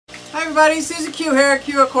Hi everybody, Susie Q here at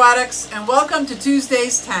QueAquatics, and welcome to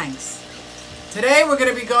Tuesday's Tanks. Today we're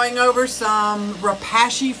going to be going over some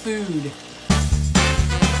Repashy food.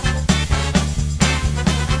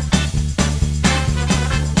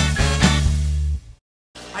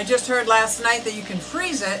 I just heard last night that you can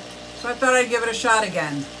freeze it, so I thought I'd give it a shot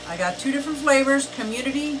again. I got two different flavors,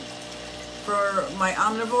 community for my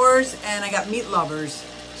omnivores, and I got meat lovers.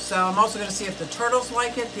 So I'm also going to see if the turtles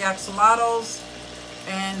like it, the axolotls,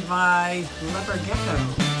 and my leopard gecko.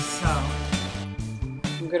 So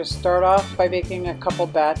I'm going to start off by making a couple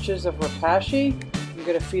batches of Repashy. I'm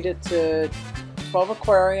going to feed it to 12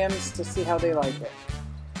 aquariums to see how they like it.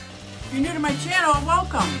 If you're new to my channel,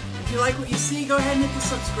 welcome. If you like what you see, go ahead and hit the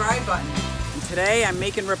subscribe button. And today I'm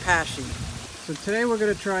making Repashy. So today we're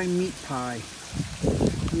going to try meat pie.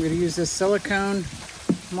 I'm going to use this silicone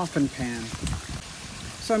muffin pan.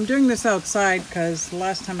 So I'm doing this outside because the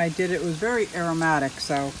last time I did it was very aromatic.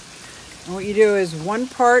 So what you do is 1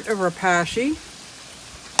 part of Repashy,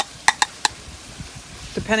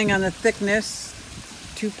 depending on the thickness,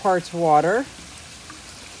 2 parts water.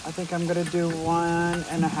 I think I'm going to do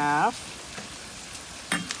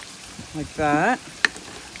 1.5, like that.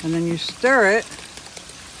 And then you stir it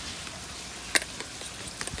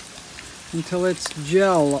until it's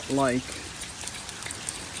gel-like.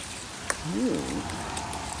 Ooh.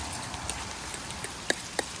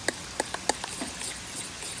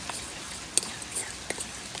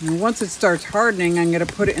 And once it starts hardening, I'm going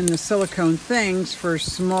to put it in the silicone things for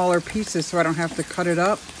smaller pieces so I don't have to cut it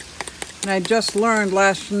up. And I just learned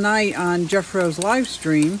last night on Jeff Rowe's live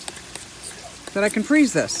stream that I can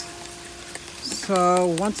freeze this.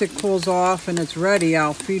 So once it cools off and it's ready,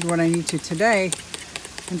 I'll feed what I need to today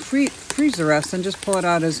and freeze the rest and just pull it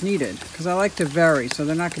out as needed. Because I like to vary, so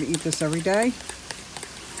they're not going to eat this every day.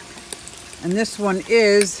 And this one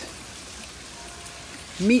is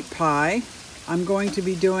meat pie. I'm going to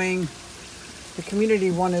be doing the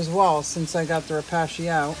community one as well since I got the Repashy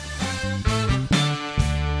out.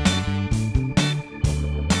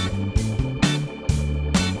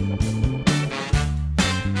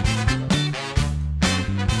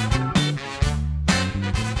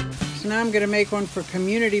 So now I'm going to make one for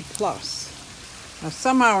Community Plus. Now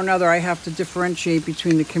somehow or another I have to differentiate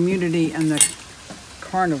between the community and the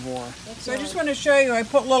carnivore. So I just want to show you, I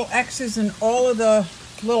put little X's in all of the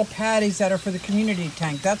little patties that are for the community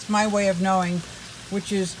tank. That's my way of knowing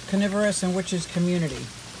which is carnivorous and which is community.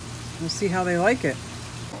 We'll see how they like it.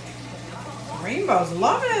 Rainbows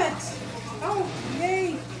love it. Oh,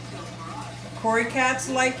 yay. Cory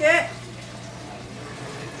cats like it.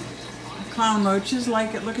 The clown loaches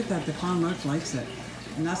like it. Look at that, the clown loach likes it.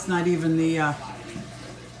 And that's not even the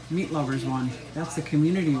meat lovers one. That's the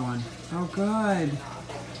community one. Oh, good.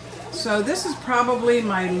 So this is probably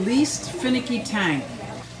my least finicky tank.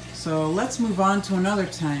 So let's move on to another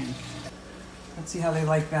tank. Let's see how they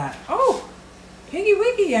like that. Oh, piggy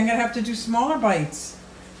wiggy, I'm gonna have to do smaller bites.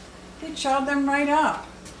 They chowed them right up.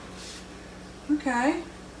 Okay,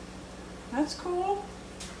 that's cool.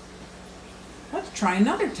 Let's try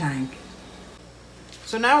another tank.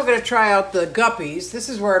 So now we're gonna try out the guppies. This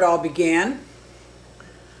is where it all began.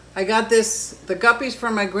 I got the guppies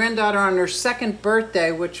from my granddaughter on her 2nd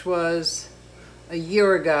birthday, which was a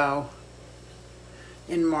year ago.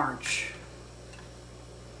 In March.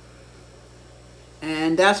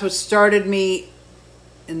 And that's what started me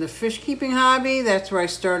in the fish keeping hobby. That's where I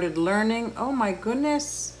started learning. Oh my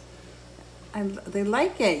goodness. They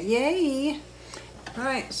like it. Yay. All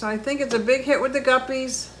right, so I think it's a big hit with the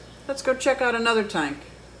guppies. Let's go check out another tank.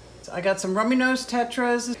 I got some rummy nose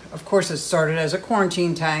tetras. Of course, it started as a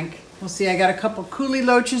quarantine tank. We'll see, I got a couple coolie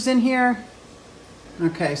loaches in here.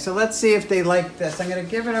 Okay, so let's see if they like this. I'm going to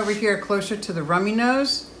give it over here closer to the rummy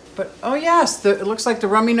nose. But, oh yes, it looks like the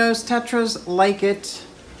rummy nose tetras like it.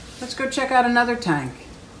 Let's go check out another tank.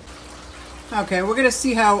 Okay, we're going to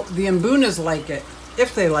see how the Mbunas like it,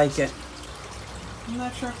 if they like it. I'm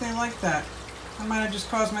not sure if they like that. I might have just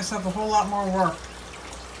caused myself a whole lot more work.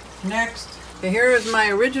 Next. Okay, here is my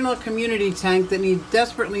original community tank that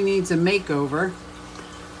desperately needs a makeover.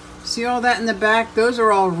 See all that in the back? Those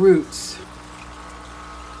are all roots.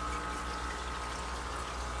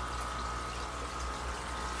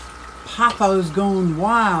 Papa's going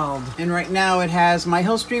wild. And right now it has my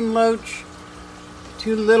Hillstream Loach,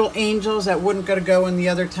 2 little angels that wouldn't go in the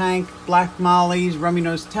other tank, black mollies, rummy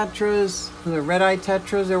nose tetras, the red eye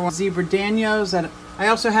tetras, there were zebra danios. And I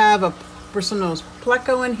also have a bristlenose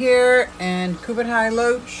pleco in here and Kubatai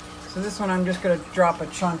Loach. So this one I'm just going to drop a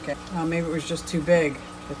chunk in. Maybe it was just too big.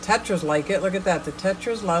 The tetras like it. Look at that. The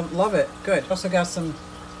tetras love it. Good. Also got some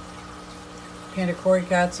panda Cory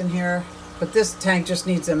cats in here. But this tank just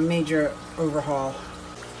needs a major overhaul.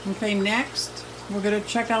 Okay, next we're gonna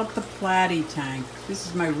check out the platy tank. This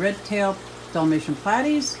is my red-tailed Dalmatian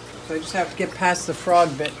platies. So I just have to get past the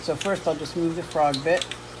frog bit. So first I'll just move the frog bit.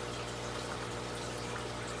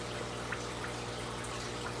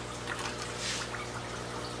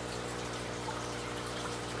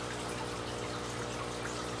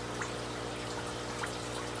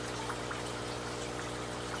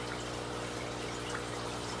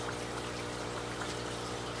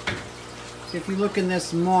 So if you look in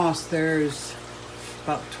this moss, there's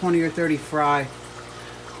about 20 or 30 fry.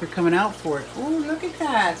 They're coming out for it. Oh, look at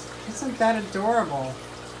that. Isn't that adorable?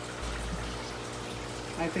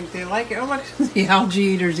 I think they like it. Oh, look, the algae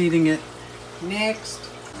eater's eating it. Next.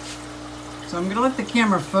 So I'm gonna let the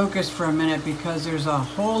camera focus for a minute because there's a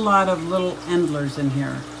whole lot of little endlers in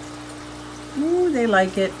here. Ooh, they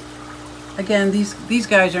like it. Again, these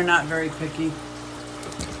guys are not very picky.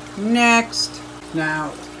 Next.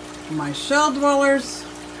 Now, my shell dwellers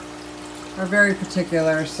are very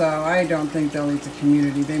particular, so I don't think they'll eat the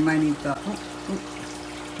community. They might eat the,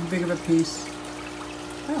 too big of a piece.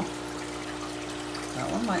 Oh, that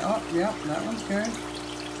one might, oh, yep, that one's good.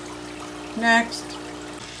 Next.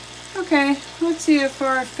 Okay, let's see if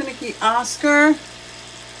our finicky Oscar,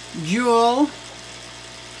 Jewel,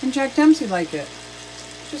 and Jack Dempsey like it.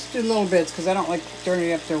 Just do little bits, because I don't like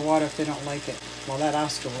dirtying up their water if they don't like it. Well, that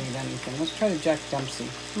Oscar will eat anything. Let's try the Jack Dempsey.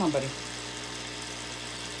 Come on, buddy.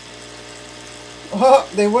 Oh,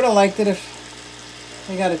 they would have liked it if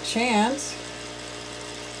they got a chance.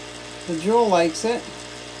 The Jewel likes it.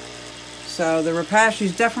 So the Repashy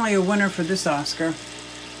is definitely a winner for this Oscar.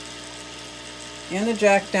 And the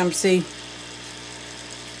Jack Dempsey.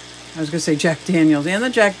 I was going to say Jack Daniels. And the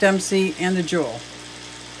Jack Dempsey and the Jewel.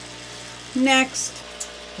 Next.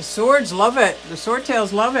 The swords love it. The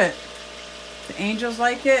swordtails love it. The angels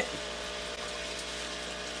like it.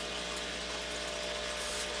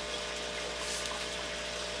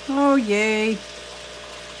 Oh, yay.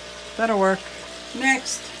 That'll work.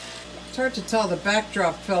 Next. It's hard to tell. The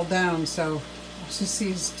backdrop fell down, so I just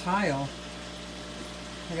see his tile.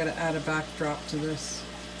 I gotta add a backdrop to this.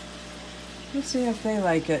 Let's see if they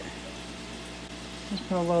like it. Let's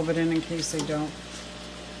put a little bit in case they don't.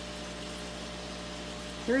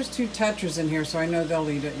 There's 2 tetras in here, so I know they'll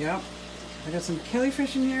eat it. Yep. I got some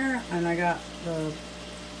killifish in here, and I got the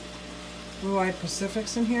blue-eyed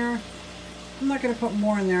Pacifics in here. I'm not going to put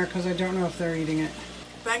more in there because I don't know if they're eating it.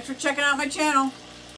 Thanks for checking out my channel.